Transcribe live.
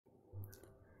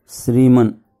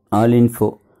Shriman all info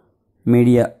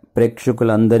media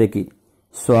ప్రేక్షకులందరికీ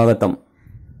స్వాగతం.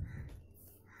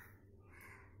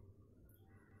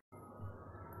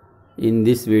 In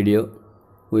this video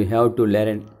we have to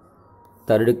learn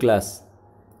third class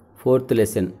fourth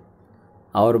lesson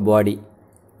our body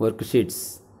worksheets.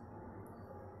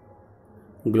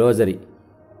 Glossary: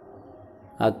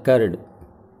 occurred,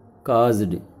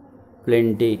 caused,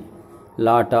 plenty,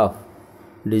 lot of,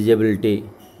 disability,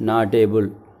 not able,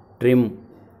 trim,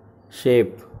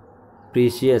 shape,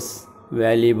 precious,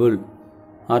 valuable,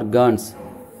 organs,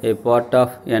 a part of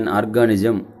an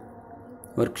organism.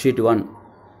 Worksheet 1.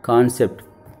 Concept: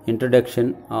 Introduction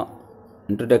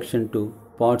to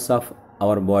parts of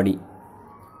our body.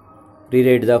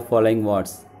 Reread the following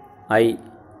words: eye,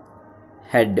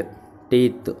 head,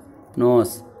 teeth,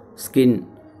 nose, skin,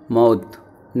 mouth,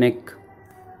 neck,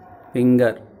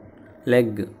 finger,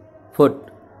 leg, foot,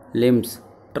 limbs,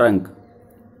 trunk.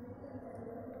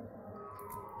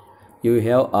 You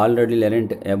have already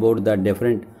learned about the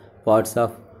different parts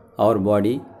of our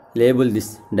body. Label this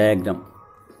diagram: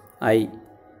 eye,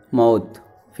 mouth,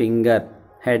 finger,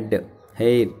 head,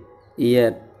 hair, ear,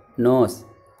 nose,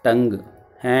 tongue,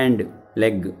 hand,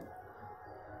 leg.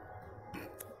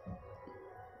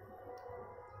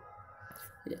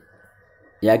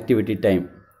 Activity time: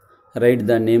 write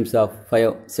the names of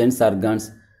 5 sense organs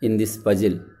in this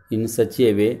puzzle in such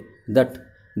a way that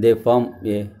they form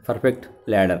a perfect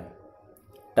ladder.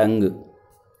 Tongue,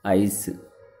 eyes,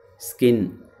 skin,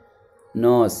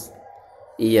 nose,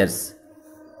 ears.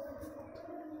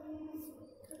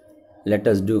 Let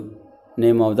us do.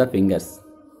 Name of the fingers: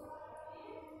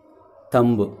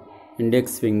 thumb, index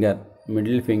finger,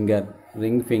 middle finger,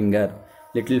 ring finger,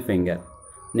 little finger.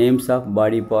 Names of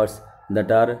body parts that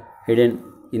are hidden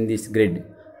in this grid.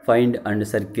 Find and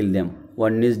circle them.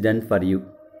 One is done for you: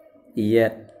 ear,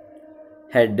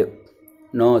 head,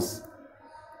 nose,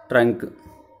 trunk,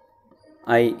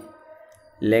 eye,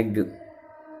 leg,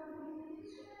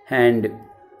 hand,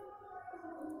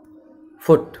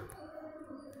 foot.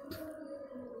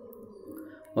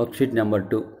 Worksheet number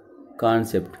 2.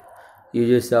 Concept: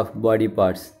 Uses of body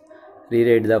parts.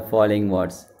 Reread the following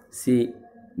words: see,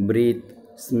 breathe,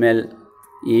 smell,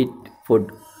 eat food,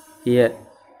 hear,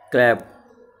 clap,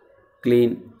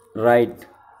 clean, write,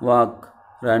 walk,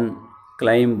 run,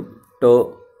 climb, tow,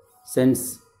 sense,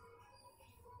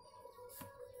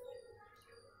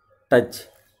 touch,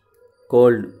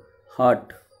 cold, hot,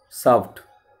 soft.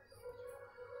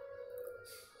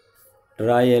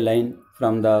 Draw a line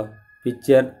from the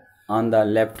picture on the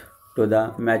left to the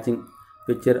matching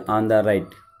picture on the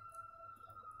right.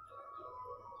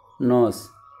 Nose,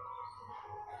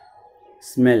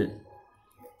 smell,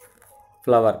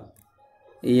 flower,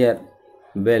 ear,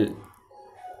 bell,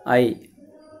 eye,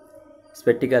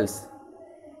 spectacles,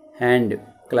 hand,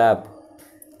 clap,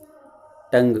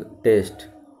 tongue, taste,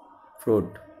 fruit.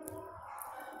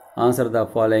 Answer the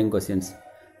following questions.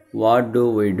 What do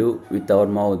we do with our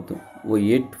mouth? We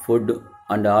eat food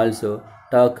and also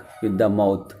talk with the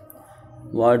mouth.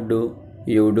 What do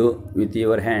you do with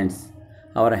your hands?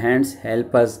 Our hands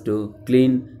help us to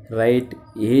clean, write,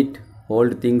 eat,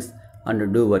 hold things and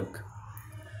do work.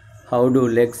 How do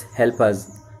legs help us?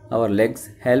 Our legs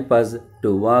help us to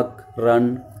walk, run,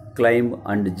 climb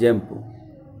and jump.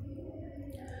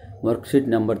 Worksheet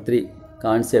number 3.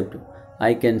 Concept: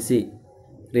 I can see.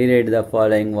 Reread the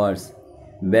following words: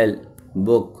 bell,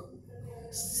 book,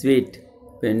 sweet,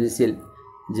 pencil,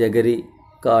 jaggery,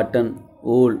 cotton,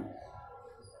 wool,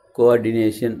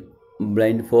 coordination,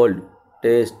 blindfold,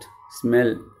 taste, smell,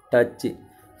 touch,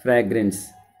 fragrance.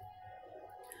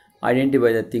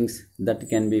 Identify the things that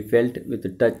can be felt with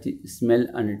touch, smell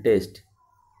and taste.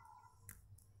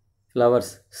 Flowers,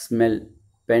 smell,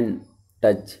 pen,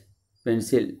 touch,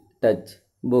 pencil, touch,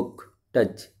 book,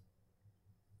 touch.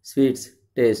 Sweets,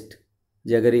 taste,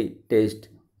 jaggery, taste.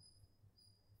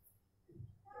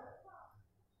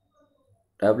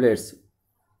 Tablets,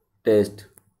 taste,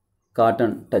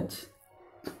 cotton, touch.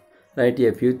 Write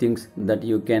a few things that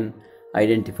you can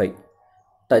identify: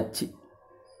 touch,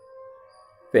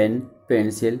 pen,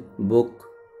 pencil, book,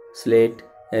 slate,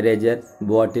 eraser,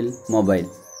 bottle, mobile.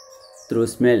 Through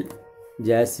smell: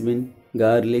 jasmine,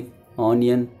 garlic,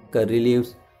 onion, curry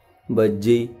leaves,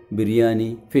 bhaji, biryani,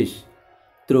 fish.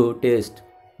 Through taste: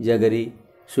 jaggery,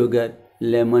 sugar,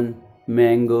 lemon,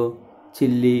 mango,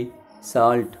 chilli,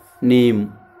 salt, neem.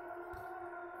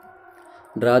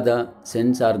 Draw the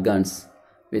sense organs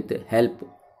which helps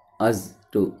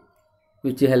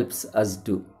us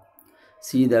to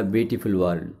see the beautiful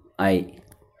world. Eye: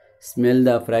 smell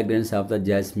the fragrance of the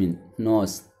jasmine.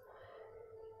 Nose: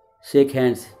 shake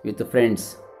hands with friends.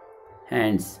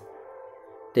 hands.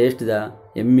 Taste the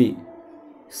yummy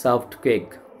soft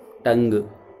cake. Tongue.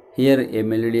 Hear a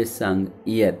melodious song.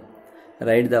 Ear.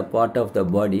 Write the part of the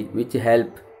body which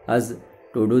help us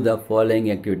to do the following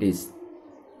activities.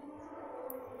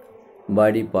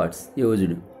 Body parts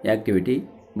used. Activity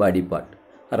body part.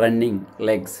 Running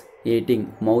legs.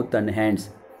 Eating mouth and hands.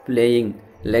 Playing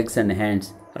legs and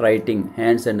hands. Writing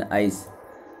hands and eyes.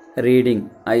 Reading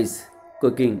eyes.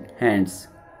 Cooking hands.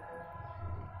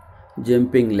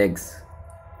 Jumping legs.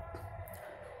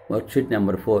 Worksheet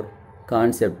number 4.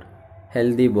 Concept.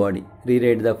 Healthy body.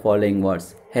 Rewrite the following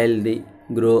words. Healthy,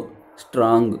 grow,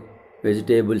 strong,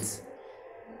 vegetables,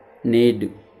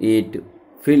 need, eat.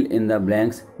 Fill in the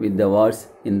blanks with the words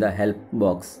in the help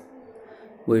box.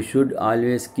 We should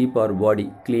always keep our body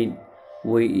clean.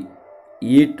 We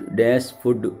eat dash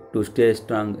food to stay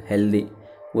strong, healthy.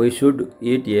 We should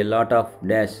eat a lot of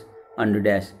dash and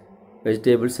dash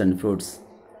vegetables and fruits.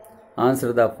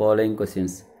 Answer the following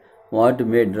questions. What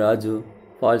made Raju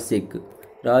fall sick?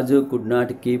 Raju could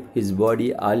not keep his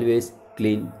body always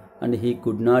clean and he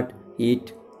could not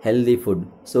eat healthy food,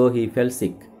 so he fell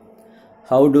sick.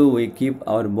 How do we keep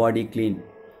our body clean?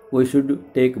 We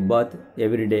should take bath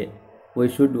every day. We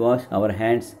should wash our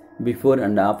hands before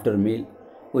and after meal.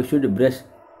 We should brush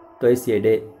twice a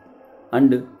day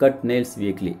and cut nails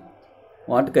weekly.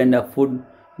 What kind of food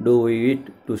do we eat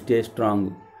to stay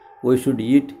strong? We should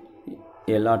eat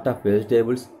a lot of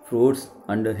vegetables, fruits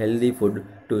and healthy food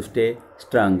to stay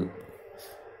strong.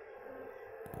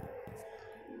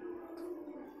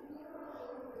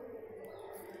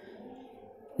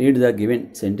 Read the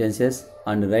given sentences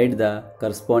and write the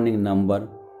corresponding number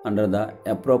under the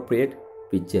appropriate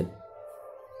picture.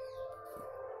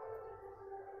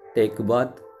 Take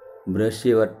bath, brush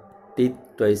your teeth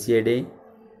twice a day,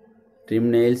 trim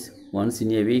nails once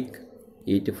in a week,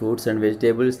 eat fruits and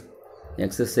vegetables,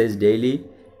 exercise daily,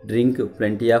 drink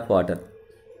plenty of water.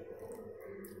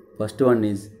 First one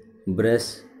is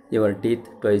brush your teeth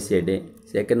twice a day.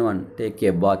 Second one, take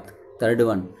a bath. Third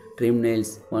one, trim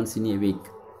nails once in a week.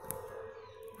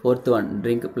 Fourth one,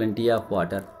 drink plenty of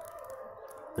water.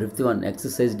 Fifth one,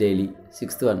 exercise daily.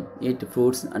 Sixth one, eat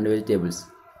fruits and vegetables.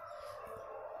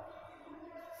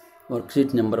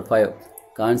 Worksheet number 5.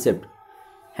 Concept.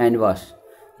 Hand wash.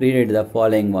 Reread the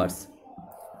following words.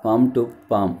 Palm to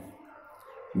palm.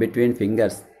 Between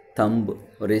fingers. Thumb,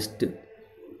 wrist.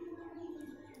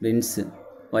 Rinse,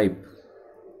 wipe.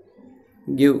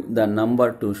 Give the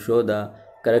number to show the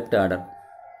correct order.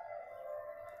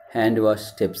 Hand wash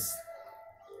steps.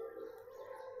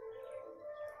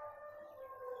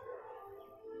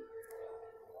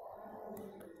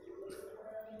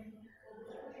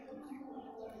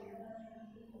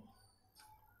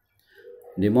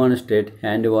 Demonstrate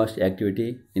hand wash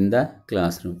activity in the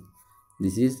classroom.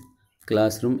 This is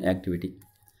classroom activity.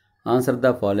 Answer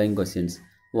the following questions.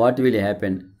 What will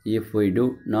happen if we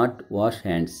do not wash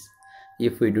hands?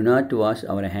 If we do not wash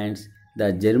our hands,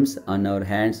 the germs on our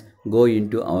hands go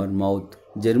into our mouth.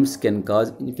 Germs can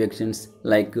cause infections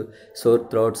like sore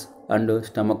throats and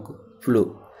stomach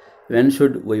flu. When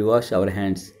should we wash our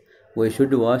hands? We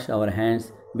should wash our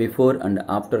hands before and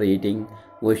after eating.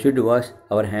 We should wash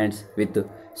our hands with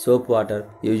soap water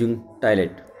using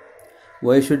toilet.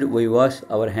 Why should we wash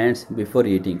our hands before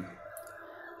eating?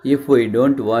 If we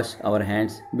don't wash our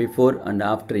hands before and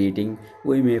after eating,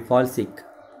 we may fall sick.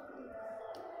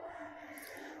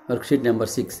 Worksheet number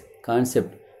 6.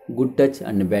 Concept. Good touch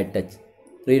and bad touch.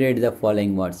 Rewrite the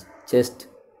following words. Chest,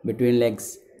 between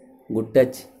legs, good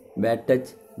touch, bad touch,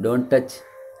 don't touch,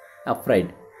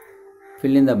 afraid.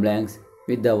 Fill in the blanks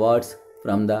with the words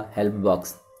from the help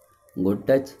box. Good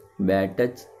touch, bad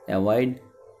touch, avoid,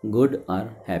 good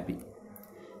or happy.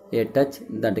 A touch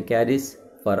that carries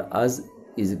for us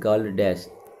is called dash,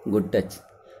 good touch.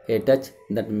 A touch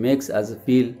that makes us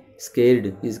feel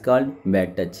scared is called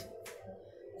bad touch.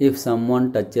 If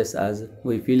someone touches us,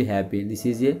 we feel happy. This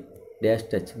is a dash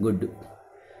touch, good.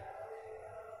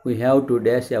 We have to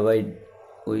dash avoid.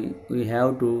 We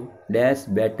have to dash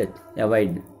bad touch,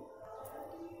 avoid.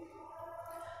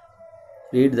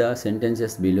 Read the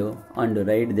sentences below and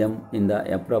write them in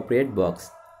the appropriate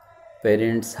box.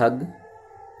 Parents hug,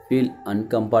 feel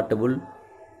uncomfortable,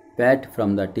 pat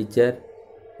from the teacher,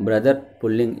 brother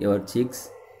pulling your cheeks,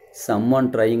 someone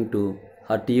trying to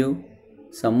hurt you,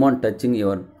 someone touching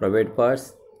your private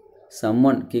parts,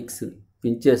 someone kicks,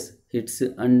 pinches, hits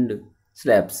and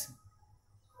slaps.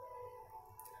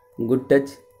 Good touch,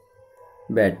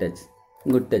 bad touch.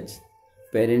 Good touch.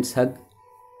 Parents hug,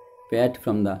 pat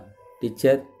from the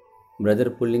teacher, brother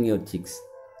pulling your cheeks.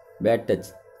 Bad touch.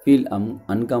 Feel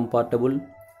uncomfortable,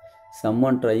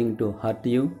 someone trying to hurt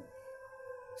you,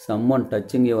 Someone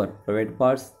touching your private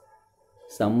parts.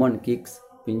 Someone kicks,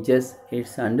 pinches,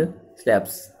 hits and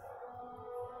slaps.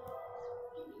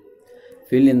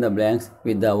 Fill in the blanks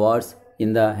with the words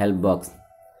in the help box.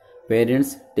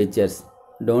 Parents, teachers,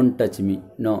 don't touch me,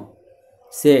 no.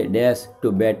 Say dash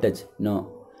to bad touch, no.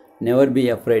 Never be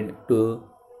afraid to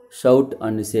shout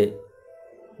and say,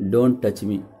 don't touch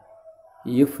me.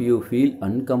 If you feel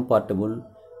uncomfortable,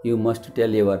 you must tell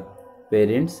your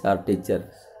parents or teachers.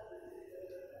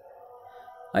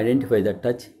 Identify the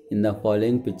touch in the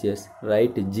following pictures.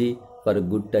 Write G for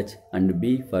good touch and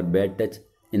B for bad touch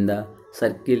in the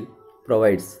circle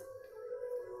provides.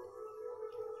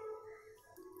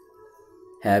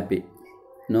 Happy,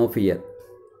 no fear.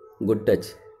 Good touch,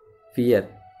 fear,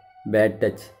 bad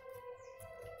touch.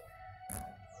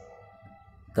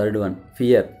 Third one,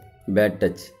 fear, bad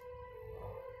touch.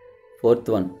 Fourth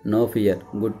one, no fear,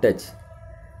 good touch.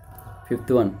 Fifth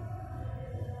one,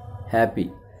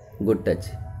 happy, good touch.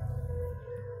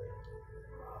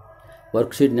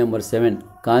 Worksheet number 7,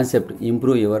 concept,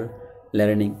 improve your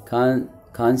learning.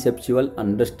 Conceptual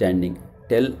understanding.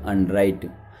 Tell and write.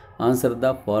 Answer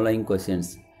the following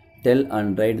questions. Tell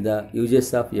and write the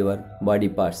uses of your body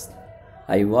parts.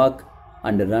 I walk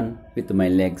and run with my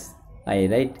legs. I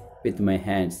write with my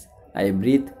hands. I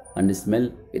breathe and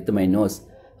smell with my nose.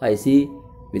 I see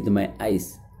with my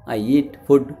eyes. I eat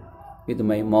food with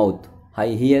my mouth. I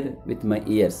hear with my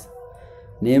ears.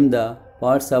 Name the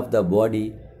parts of the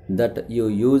body that you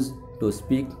use to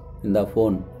speak in the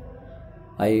phone.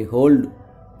 I hold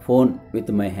phone with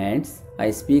my hands. I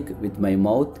speak with my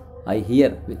mouth. I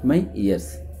hear with my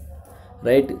ears.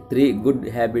 Write 3 good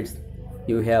habits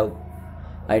you have.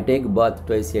 I take bath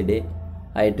twice a day.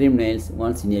 I trim nails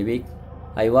once in a week.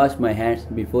 I wash my hands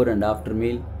before and after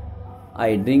meal.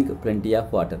 I drink plenty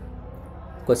of water.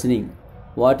 Questioning.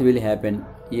 What will happen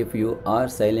if you are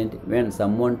silent when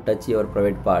someone touch your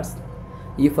private parts?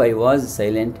 If I was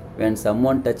silent when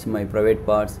someone touch my private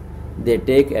parts, they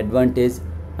take advantage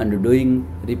and doing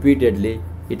repeatedly,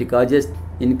 it causes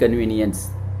inconvenience.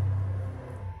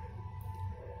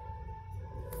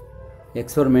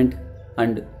 Experiment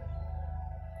and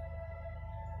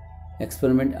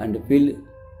field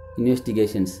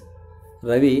investigations.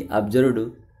 Ravi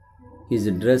observed his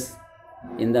dress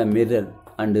in the mirror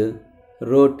and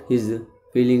wrote his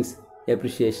feelings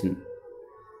appreciation.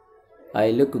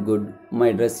 I look good,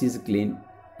 my dress is clean,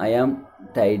 I am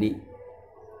tidy,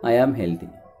 I am healthy.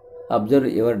 Observe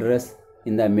your dress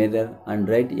in the mirror and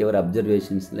write your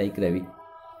observations like Ravi.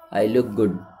 I look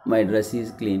good, my dress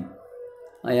is clean,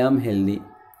 I am healthy,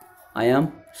 I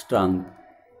am strong.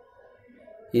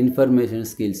 Information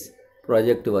skills,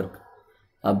 project work.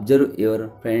 Observe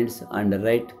your friends and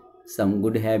write some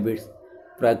good habits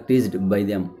practiced by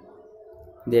them.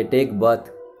 They take bath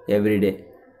every day.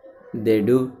 They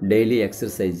do daily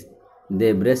exercise.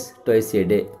 They brush twice a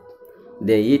day.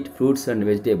 They eat fruits and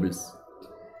vegetables.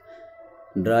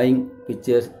 Drawing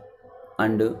pictures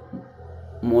and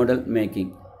model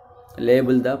making.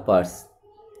 Label the parts.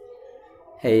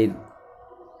 Hair,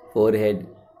 forehead,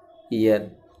 ear,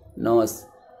 nose,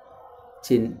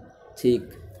 chin, cheek,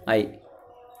 eye.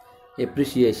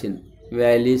 Appreciation,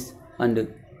 values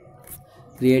and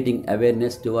creating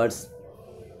awareness towards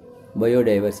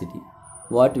biodiversity.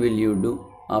 What will you do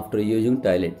after using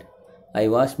toilet? I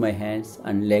wash my hands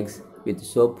and legs with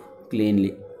soap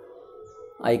cleanly.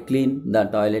 I clean the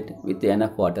toilet with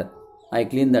enough water. I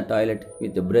clean the toilet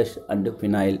with a brush and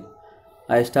phenyl.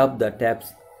 I stop the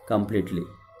taps completely.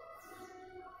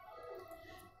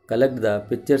 Collect the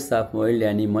pictures of wild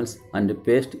animals and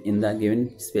paste in the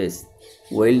given space.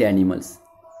 Wild animals.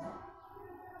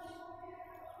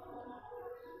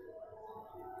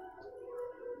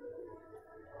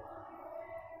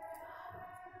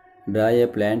 Draw a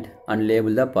plant and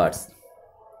label the parts.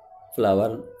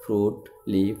 Flower, fruit,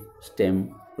 leaf,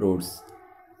 stem, roots.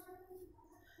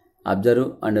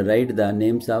 Observe and write the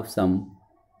names of some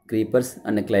creepers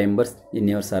and climbers in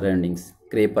your surroundings.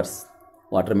 Creepers,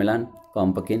 watermelon,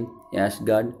 pumpkin, ash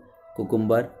gourd,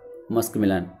 cucumber,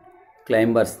 muskmelon.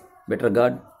 Climbers, bitter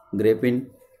gourd, grapevine,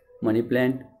 money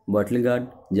plant, bottle gourd,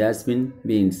 jasmine,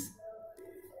 beans.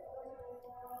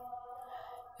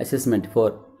 Assessment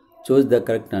 4. Choose the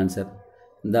correct answer.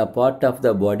 The part of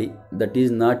the body that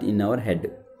is not in our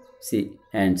head. C.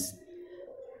 Hands.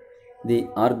 The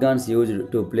organs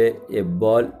used to play a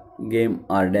ball game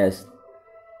are dash.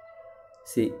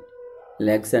 C.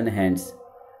 Legs and hands.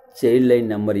 Child line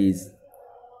number is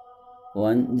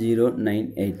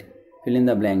 1098. Fill in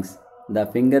the blanks. The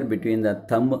finger between the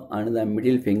thumb and the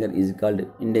middle finger is called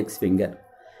index finger.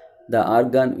 The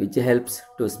organ which helps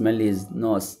to smell is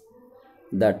nose.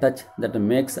 The touch that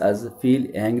makes us feel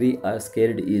angry or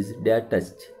scared is bad touch.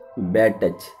 Bad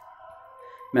touch.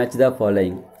 Match the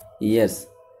following: ears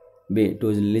B to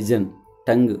listen,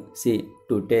 tongue C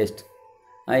to taste,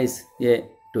 eyes A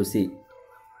to see.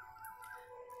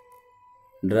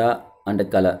 Draw and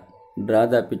color. Draw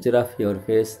the picture of your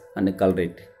face and color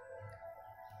it.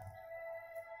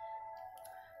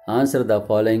 Answer the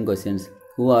following questions.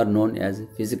 Who are known as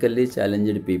physically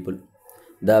challenged people?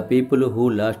 The people who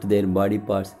lost their body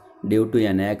parts due to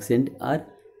an accident or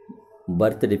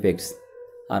birth defects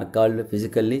are called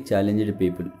physically challenged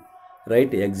people.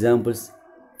 Write examples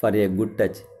for a good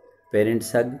touch.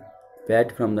 Parents hug,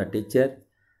 pat from the teacher,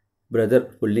 brother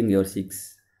pulling your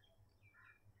cheeks.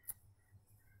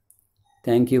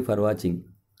 Thank you for watching.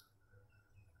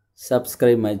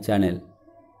 Subscribe my channel.